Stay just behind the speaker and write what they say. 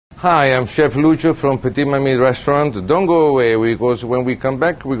Hi, I'm Chef Lucio from Petit Marmite restaurant. Don't go away because when we come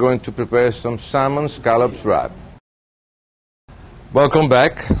back we're going to prepare some salmon scallops wrap. Welcome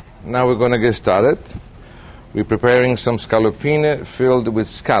back. Now we're going to get started. We're preparing some scallopine filled with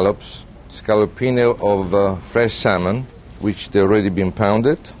scallops. Scallopine of fresh salmon, which they've already been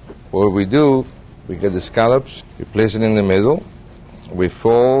pounded. What we do, we get the scallops, we place it in the middle, we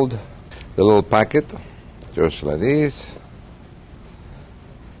fold the little packet, just like this.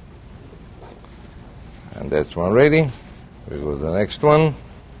 And that's one ready. We go to the next one.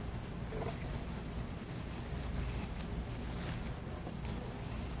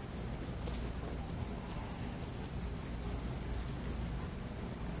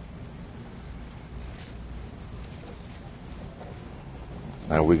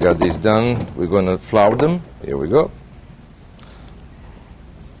 Now we got this done. We're going to flour them. Here we go.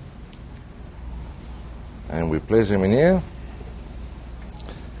 And we place them in here.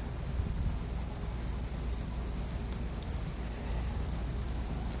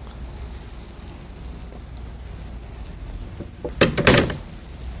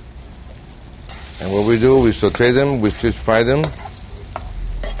 And what we do, we saute them, we just fry them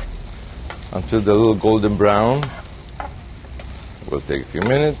until they're a little golden brown. Will take a few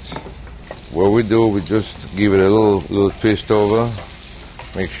minutes. What we do, we just give it a little twist over,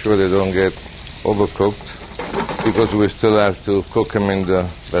 make sure they don't get overcooked, because we still have to cook them in the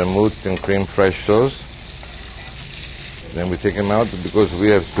vermouth and cream fresh sauce. Then we take them out because we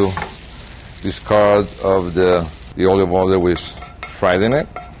have to discard of the olive oil that we fried in it.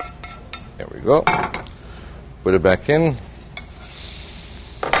 There we go. Put it back in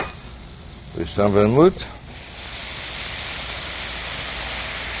with some vermouth,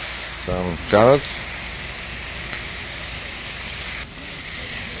 some shallots,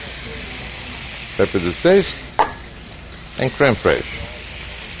 pepper to taste, and creme fraiche.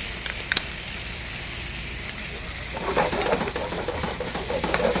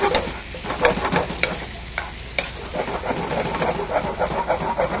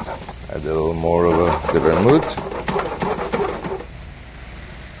 Add a little more of the vermouth.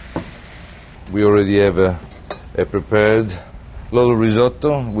 We already have a prepared little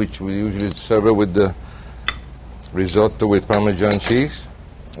risotto, which we usually serve it with the risotto with Parmesan cheese.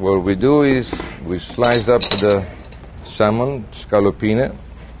 What we do is we slice up the salmon scallopine.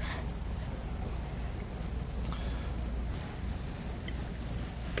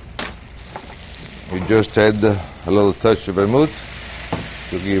 We just add a little touch of vermouth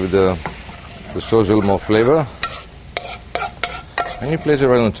to give the sauce a little more flavor. And you place it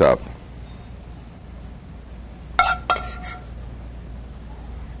right on top.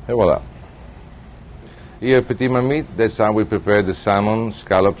 Et voila. Here at Petit Marmite, that's how we prepare the salmon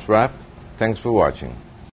scallops wrap. Thanks for watching.